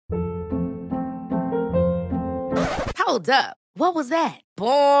Hold up. What was that?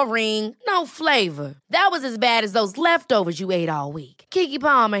 Boring. No flavor. That was as bad as those leftovers you ate all week. Keke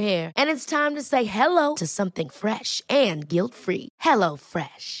Palmer here. And it's time to say hello to something fresh and guilt-free. Hello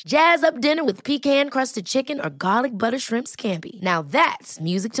Fresh. Jazz up dinner with pecan-crusted chicken or garlic butter shrimp scampi. Now that's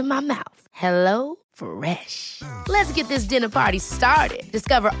music to my mouth. Hello Fresh. Let's get this dinner party started.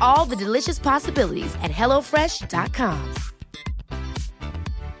 Discover all the delicious possibilities at hellofresh.com.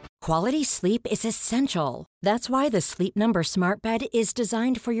 Quality sleep is essential. That's why the Sleep Number Smart Bed is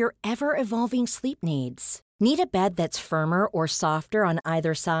designed for your ever-evolving sleep needs. Need a bed that's firmer or softer on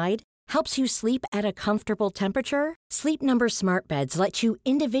either side? Helps you sleep at a comfortable temperature? Sleep Number Smart Beds let you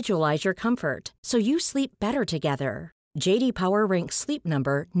individualize your comfort, so you sleep better together. J.D. Power ranks Sleep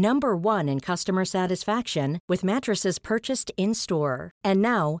Number #1 in customer satisfaction with mattresses purchased in-store. And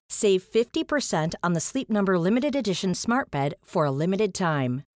now, save 50% on the Sleep Number Limited Edition Smart Bed for a limited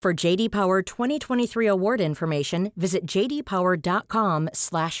time. For J.D. Power 2023 award information, visit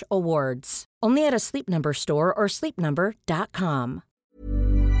jdpower.com/awards. Only at a Sleep Number store or sleepnumber.com.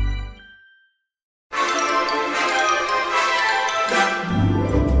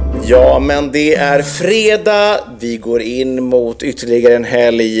 Ja, men det är fredag. Vi går in mot ytterligare en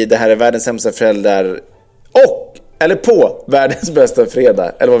helg. Det här är världens sämsta föräldrar. Eller på världens bästa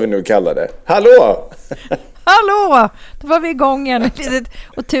fredag. Eller vad vi nu kallar det. Hallå! Hallå! Då var vi igång igen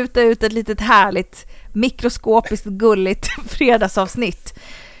och tuta ut ett litet härligt, mikroskopiskt gulligt fredagsavsnitt.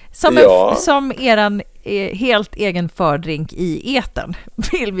 Som eran helt egen fördrink i etern.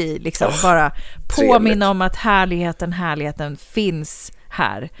 Vill vi liksom bara påminna om att härligheten finns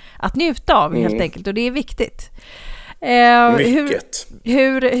här. Att njuta av helt enkelt. Och det är viktigt. Mycket.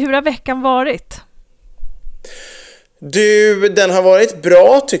 Hur har veckan varit? Du, den har varit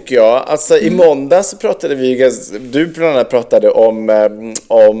bra tycker jag. Alltså i måndags pratade du bland annat pratade om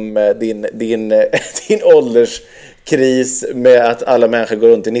din ålderskris med att alla människor går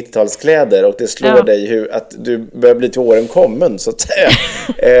runt i 90-talskläder och det slår dig att du börjar bli till åren kommen så att säga.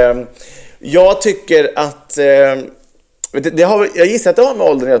 Jag tycker att jag gissar att det har med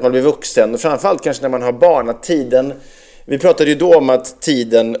åldern att man blir vuxen och framförallt kanske när man har barn att tiden, vi pratade ju då om att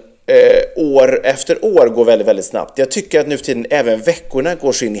tiden år efter år går väldigt, väldigt snabbt. Jag tycker att nu för tiden även veckorna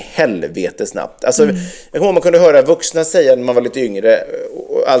går så in i helvete snabbt. Alltså, jag kommer ihåg man kunde höra vuxna säga när man var lite yngre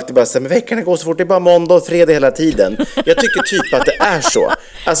och alltid bara säga, men veckorna går så fort, det är bara måndag och fredag hela tiden. Jag tycker typ att det är så.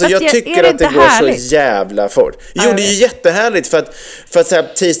 Alltså jag tycker att det går så jävla fort. Jo, det är ju jättehärligt för att säga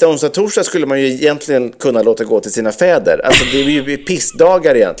tisdag, onsdag, torsdag skulle man ju egentligen kunna låta gå till sina fäder. Alltså det är ju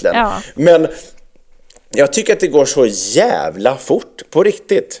pissdagar egentligen. Ja. Men jag tycker att det går så jävla fort, på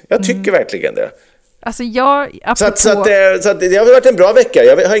riktigt. Jag tycker verkligen det. Alltså så att det har varit en bra vecka.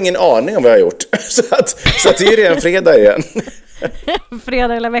 Jag har ingen aning om vad jag har gjort. så att det är ju redan fredag igen.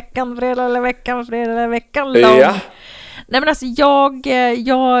 fredag eller veckan lång. Ja. Nej men alltså jag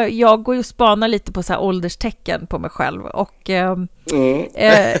går ju och spanar lite på så här ålderstecken på mig själv. Och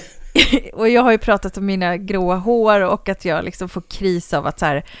och jag har ju pratat om mina gråa hår och att jag liksom får kris av att så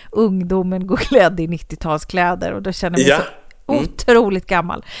här, ungdomen går klädd i 90-talskläder och då känner jag mig så otroligt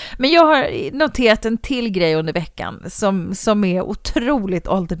gammal. Men jag har noterat en till grej under veckan som är otroligt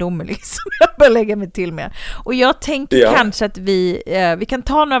ålderdomlig som jag bör lägga mig till med. Och jag tänker kanske att vi kan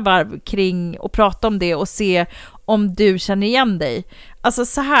ta några varv kring och prata om det och se om du känner igen dig. Alltså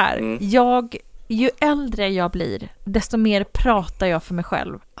så här, ju äldre jag blir, desto mer pratar jag för mig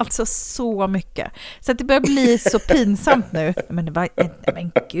själv. Alltså så mycket. Så att det börjar bli så pinsamt nu. Men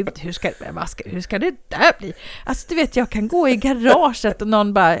gud, hur ska det där bli? Alltså du vet, jag kan gå i garaget och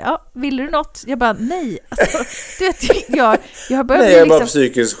någon bara, vill du något? Jag bara, nej. Alltså, du vet, jag börjar bli jag är bara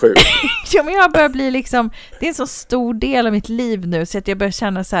psykiskt sjuk. Ja, men jag börjar bli liksom, det är en så stor del av mitt liv nu så att jag börjar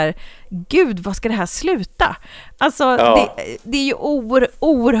känna så här, gud, vad ska det här sluta? Alltså, det är ju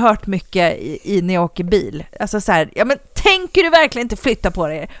oerhört mycket i när jag åker bil. Alltså så här, men tänker du verkligen inte flytta på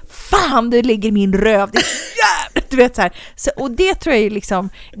dig? Fan, det ligger i min röv. Det är jävligt, du vet så här. Så, och det tror jag är liksom,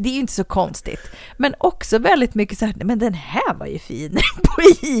 det är ju inte så konstigt. Men också väldigt mycket så här, men den här var ju fin på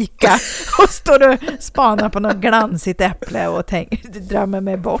Ica. Och står och spanar på någon glansigt äpple och drömmer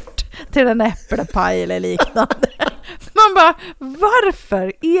mig bort till en äpplepaj eller liknande. Man bara,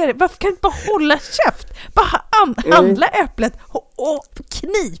 varför kan du inte bara hålla käft? Bara handla äpplet och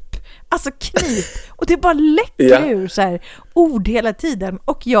knip. Alltså knip. Och det bara läcker ur så här ord hela tiden.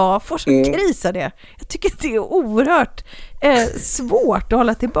 Och jag får så kris av det. Jag tycker det är oerhört svårt att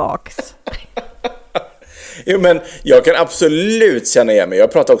hålla tillbaks. Jo, men jag kan absolut känna igen mig.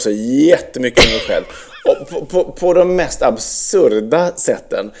 Jag pratar också jättemycket om mig själv. Och på de mest absurda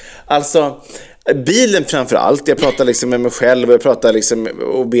sätten. Alltså Bilen framför allt. Jag pratar liksom med mig själv och jag pratar liksom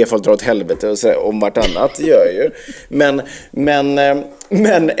och ber folk dra åt helvete och så om vartannat gör jag ju.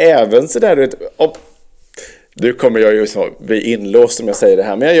 Men även så där, nu kommer jag ju bli inlåst om jag säger det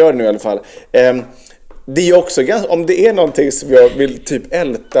här, men jag gör det nu i alla fall. Det är ju också ganska, om det är någonting som jag vill typ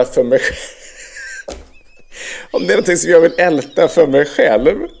älta för mig själv. Om det är någonting som jag vill älta för mig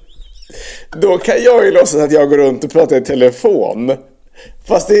själv, då kan jag ju låtsas att jag går runt och pratar i telefon.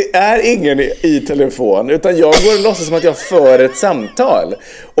 Fast det är ingen i telefon, utan jag går och låtsas som att jag för ett samtal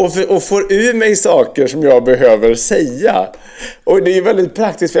och får ur mig saker som jag behöver säga. Och det är väldigt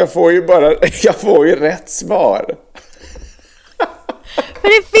praktiskt, för jag får ju rätt svar. För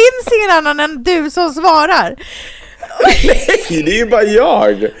det finns ingen annan än du som svarar. Nej, det är ju bara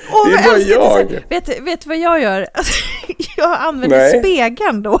jag. Det är bara jag. Vet du vad jag gör? Alltså, jag använder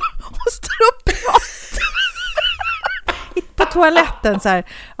spegeln då och står och pratar på toaletten så här.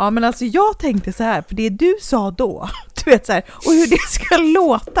 Ja, men alltså jag tänkte så här, för det du sa då, du vet så här, och hur det ska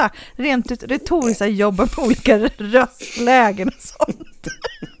låta rent ut retoriskt, jobba på olika röstlägen och sånt.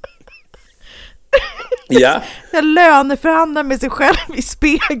 Ja. Jag löneförhandlar med sig själv i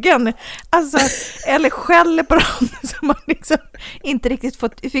spegeln. Alltså, eller skäller på dem som man liksom inte riktigt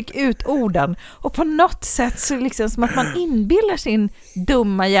fick ut orden. Och på något sätt så liksom som att man inbillar sin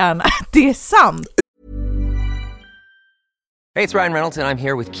dumma hjärna att det är sant. Hey, it's Ryan Reynolds and I'm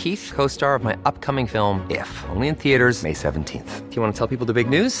here with Keith, co-star of my upcoming film, If, only in theaters May 17th. Do you want to tell people the big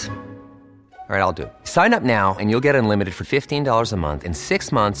news? All right, I'll do it. Sign up now and you'll get unlimited for $15 a month and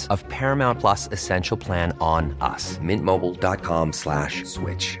 6 months of Paramount Plus Essential Plan on us.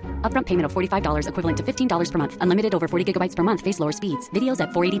 MintMobile.com/switch. Upfront payment of $45 equivalent to $15 per month. Unlimited over 40 gigabytes per month. Face lower speeds. Videos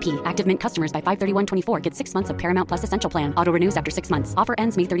at 480p. Active Mint customers by 531.24 get 6 months of Paramount Plus Essential Plan. Auto renews after 6 months. Offer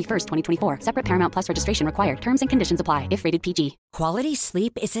ends May 31st, 2024. Separate Paramount Plus registration required. Terms and conditions apply if rated PG. Quality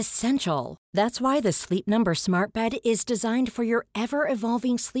sleep is essential. That's why the Sleep Number Smart Bed is designed for your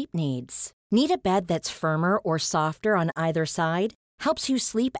ever-evolving sleep needs. Need a bed that's firmer or softer on either side? Helps you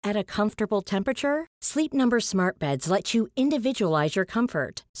sleep at a comfortable temperature? Sleep Number Smart Beds let you individualize your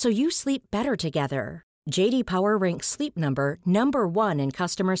comfort, so you sleep better together. J.D. Power ranks Sleep Number #1 in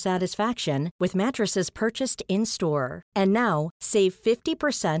customer satisfaction with mattresses purchased in-store. And now, save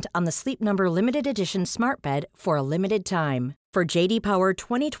 50% on the Sleep Number Limited Edition Smart Bed for a limited time. For J.D. Power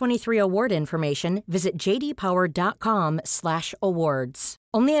 2023 award information, visit jdpower.com/awards.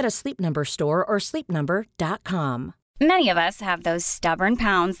 Only at a Sleep Number store or sleepnumber.com. Many of us have those stubborn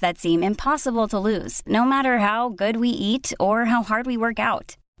pounds that seem impossible to lose, no matter how good we eat or how hard we work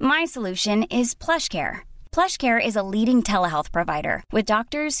out. My solution is PlushCare. PlushCare is a leading telehealth provider with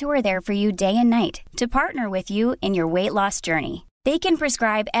doctors who are there for you day and night to partner with you in your weight loss journey. They can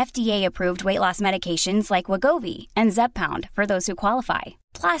prescribe FDA-approved weight loss medications like Wegovy and Zepbound for those who qualify.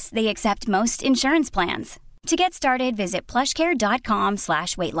 Plus, they accept most insurance plans. To get started, visit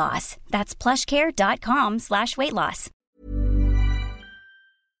plushcare.com/weightloss. That's plushcare.com/weightloss.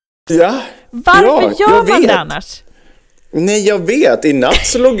 Ja. Varför gör man det annars? Nej, jag vet. I natt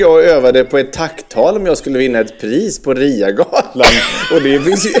så låg jag och övade på ett tacktal om jag skulle vinna ett pris på RIA-galan. Och det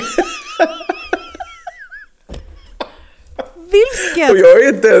finns ju... Vilket? Och jag är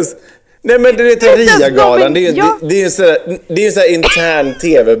inte ens... Nej, men det är RIA-galan. Det är en sån här intern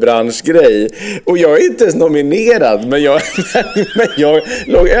tv-branschgrej. Och jag är inte ens nominerad. Men jag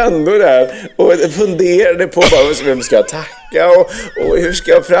låg ändå där och funderade på vem ska jag tacka och hur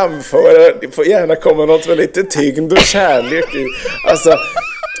ska jag framföra. Det får gärna komma något med lite tyngd och kärlek i. Alltså...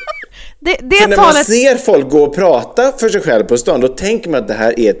 när man ser folk gå och prata för sig själv på stan, då tänker man att det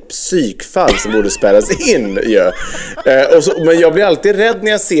här är ett psykfall som borde spärras in. Ja. Men jag blir alltid rädd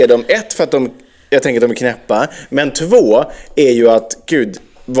när jag ser dem. Ett, för att jag tänker att de är knäppa. Men två är ju att, gud,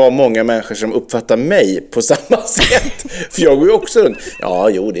 vad många människor som uppfattar mig på samma sätt. För jag går ju också runt. Ja,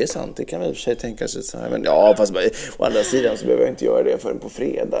 jo, det är sant. Det kan man i och för sig tänka sig så här. Men ja, fast å andra sidan så behöver jag inte göra det förrän på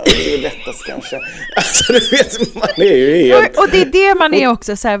fredag. Det är ju lättast kanske. Alltså, du vet, man är ju helt... Och det är det man är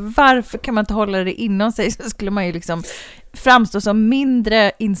också så här, varför kan man inte hålla det inom sig? Så skulle man ju liksom framstå som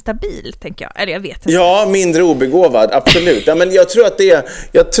mindre instabil, tänker jag. Eller jag vet inte. Ja, mindre obegåvad, absolut. Ja, men jag tror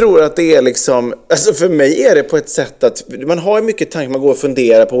att det är liksom, alltså för mig är det på ett sätt att man har mycket tankar, man går och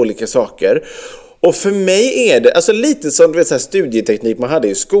funderar på olika saker. Och för mig är det alltså lite som, du vet, så här studieteknik man hade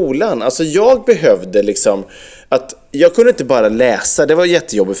i skolan. Alltså jag behövde liksom att jag kunde inte bara läsa, det var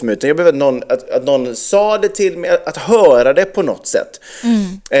jättejobbigt för mig, utan jag behövde att någon sa det till mig, att höra det på något sätt.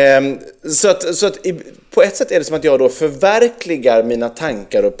 Så att på ett sätt är det som att jag då förverkligar mina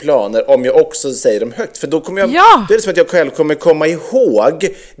tankar och planer om jag också säger dem högt. För då kommer det är som att jag själv kommer komma ihåg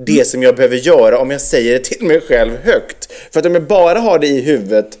det som jag behöver göra om jag säger det till mig själv högt. För att om jag bara har det i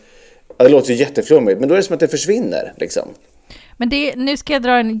huvudet, Ja, det låter ju jätteflummigt, men då är det som att det försvinner liksom. Men nu ska jag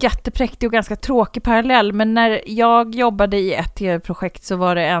dra en jättepräktig och ganska tråkig parallell, men när jag jobbade i ett tv-projekt så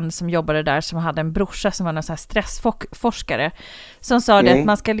var det en som jobbade där som hade en brorsa som var en sån här stressforskare som sa det att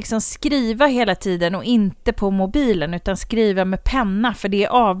man ska liksom skriva hela tiden och inte på mobilen utan skriva med penna, för det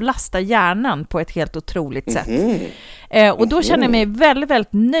avlastar hjärnan på ett helt otroligt sätt. Och då känner jag mig väldigt,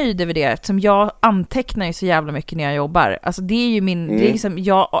 väldigt nöjd över det, eftersom jag antecknar ju så jävla mycket när jag jobbar. Alltså det är ju det är liksom,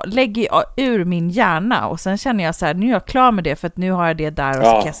 jag lägger ur min hjärna och sen känner jag så här, nu är jag klar med det för att nu har jag det där och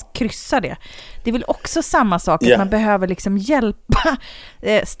så kan jag kryssa det. Det är väl också samma sak att man behöver liksom hjälpa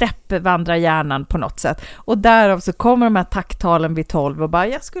steppvandra hjärnan på något sätt. Och därav så kommer de här tacktalen vid 12 och bara,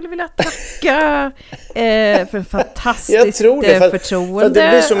 jag skulle vilja tacka för en fantastiskt förtroende. För det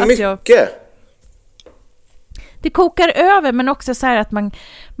blir så mycket. Det kokar över, men också så här att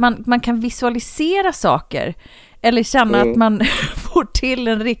man kan visualisera saker. Eller känna att man får till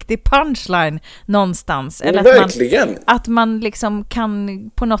en riktig punchline någonstans. Eller verkligen. Att man liksom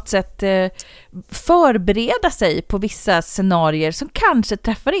kan på något sätt förbereda sig på vissa scenarier som kanske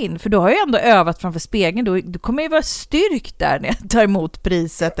träffar in. För då har jag ändå övat framför spegeln. Då kommer jag vara styrkt där när jag tar emot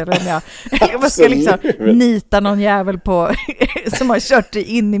priset. Eller om jag ska liksom nita någon jävel på som har kört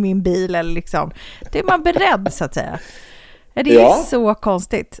in i min bil. Eller liksom. Det är man beredd så att säga. Det är så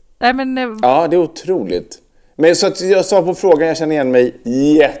konstigt. Nej, men, ja, det är otroligt. Men så att jag sa på frågan, jag känner igen mig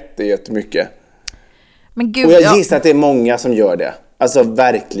jättemycket. Men gud, och jag gissar att det är många som gör det. Alltså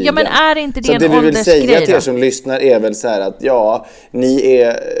verkligen. Ja, men är inte det så en det vi vill säga till er då? som lyssnar är väl så här att ni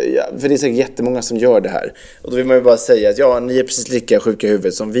är, för det är säkert jättemånga som gör det här. Och då vill man ju bara säga att ni är precis lika sjuka i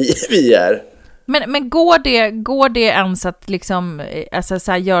huvudet som vi är. Men går det ens att liksom, alltså,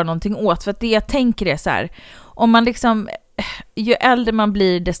 så här, göra någonting åt? För att det jag tänker är så här, om man liksom, ju äldre man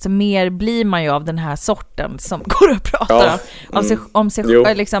blir desto mer blir man ju av den här sorten som går och pratar om sig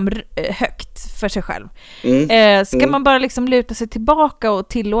liksom, högt för sig själv. Ska man bara liksom luta sig tillbaka och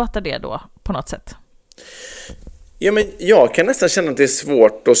tillåta det då på något sätt? Ja, men jag kan nästan känna att det är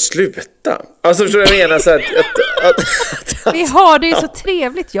svårt att sluta. Alltså förstår jag menar så att vi har det ju så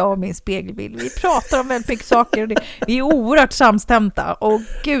trevligt, jag och min spegelbild. Vi pratar om väldigt mycket saker och vi är oerhört samstämda. Och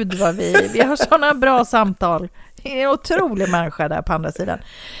gud vad vi har sådana bra samtal. Det är en otrolig människa där på andra sidan.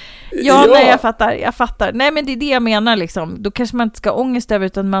 Nej, jag fattar. Nej, men det är det jag menar liksom. Då kanske man inte ska ångest över,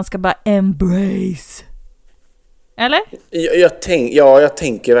 utan man ska bara embrace. Eller? Jag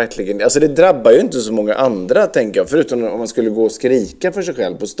tänker verkligen. Alltså det drabbar ju inte så många andra, tänker jag. Förutom om man skulle gå och skrika för sig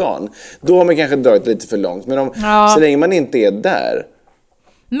själv på stan. Då har man kanske dragit lite för långt. Men så länge man inte är där.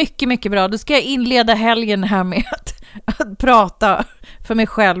 Mycket, mycket bra. Då ska jag inleda helgen här med att prata för mig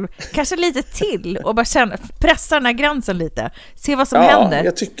själv. Kanske lite till och bara pressa den här gränsen lite. Se vad som händer. Ja,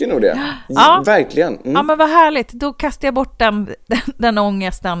 jag tycker nog det. Verkligen. Ja, men vad härligt. Då kastar jag bort den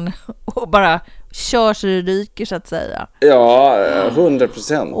ångesten och bara kör så det ryker, så att säga. Ja,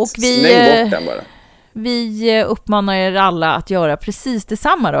 100%. Och släng bort den bara. Vi uppmanar er alla att göra precis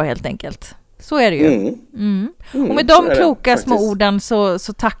detsamma då, helt enkelt. Så är det ju. Och med de kloka små orden så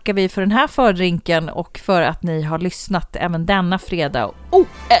tackar vi för den här fördrinken och för att ni har lyssnat även denna fredag.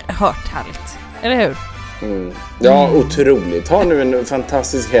 Oerhört härligt. Eller hur? Ja, otroligt. Ha nu en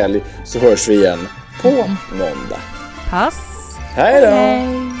fantastisk helg, så hörs vi igen på måndag. Pass. Hej då.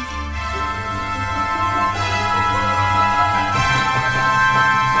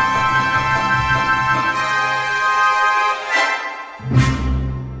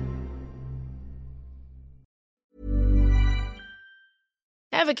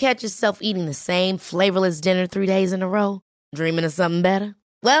 Ever catch yourself eating the same flavorless dinner 3 days in a row? Dreaming of something better?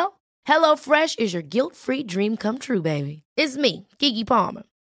 Well, HelloFresh is your guilt-free dream come true, baby. It's me, Keke Palmer.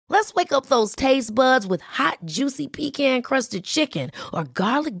 Let's wake up those taste buds with hot, juicy pecan-crusted chicken or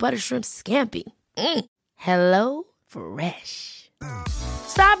garlic butter shrimp scampi. Hello Fresh.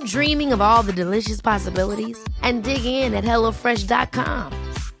 Stop dreaming of all the delicious possibilities and dig in at HelloFresh.com.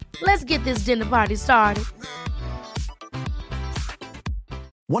 Let's get this dinner party started.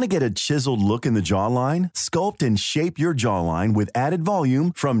 Want to get a chiseled look in the jawline? Sculpt and shape your jawline with added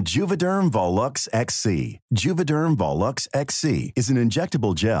volume from Juvederm Volux XC. Juvederm Volux XC is an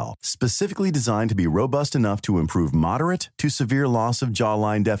injectable gel specifically designed to be robust enough to improve moderate to severe loss of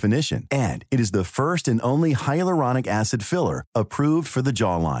jawline definition. And it is the first and only hyaluronic acid filler approved for the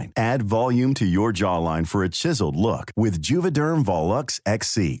jawline. Add volume to your jawline for a chiseled look with Juvederm Volux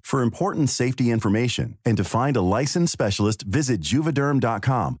XC. For important safety information and to find a licensed specialist, visit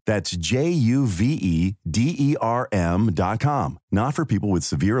Juvederm.com. That's Juvederm.com. Not for people with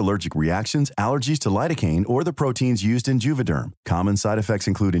severe allergic reactions, allergies to lidocaine, or the proteins used in Juvederm. Common side effects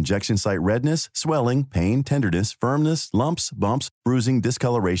include injection site redness, swelling, pain, tenderness, firmness, lumps, bumps, bruising,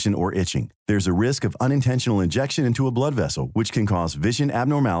 discoloration, or itching. There's a risk of unintentional injection into a blood vessel, which can cause vision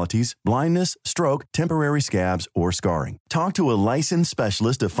abnormalities, blindness, stroke, temporary scabs, or scarring. Talk to a licensed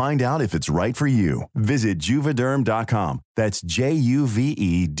specialist to find out if it's right for you. Visit Juvederm.com. That's JUVEDERM.com.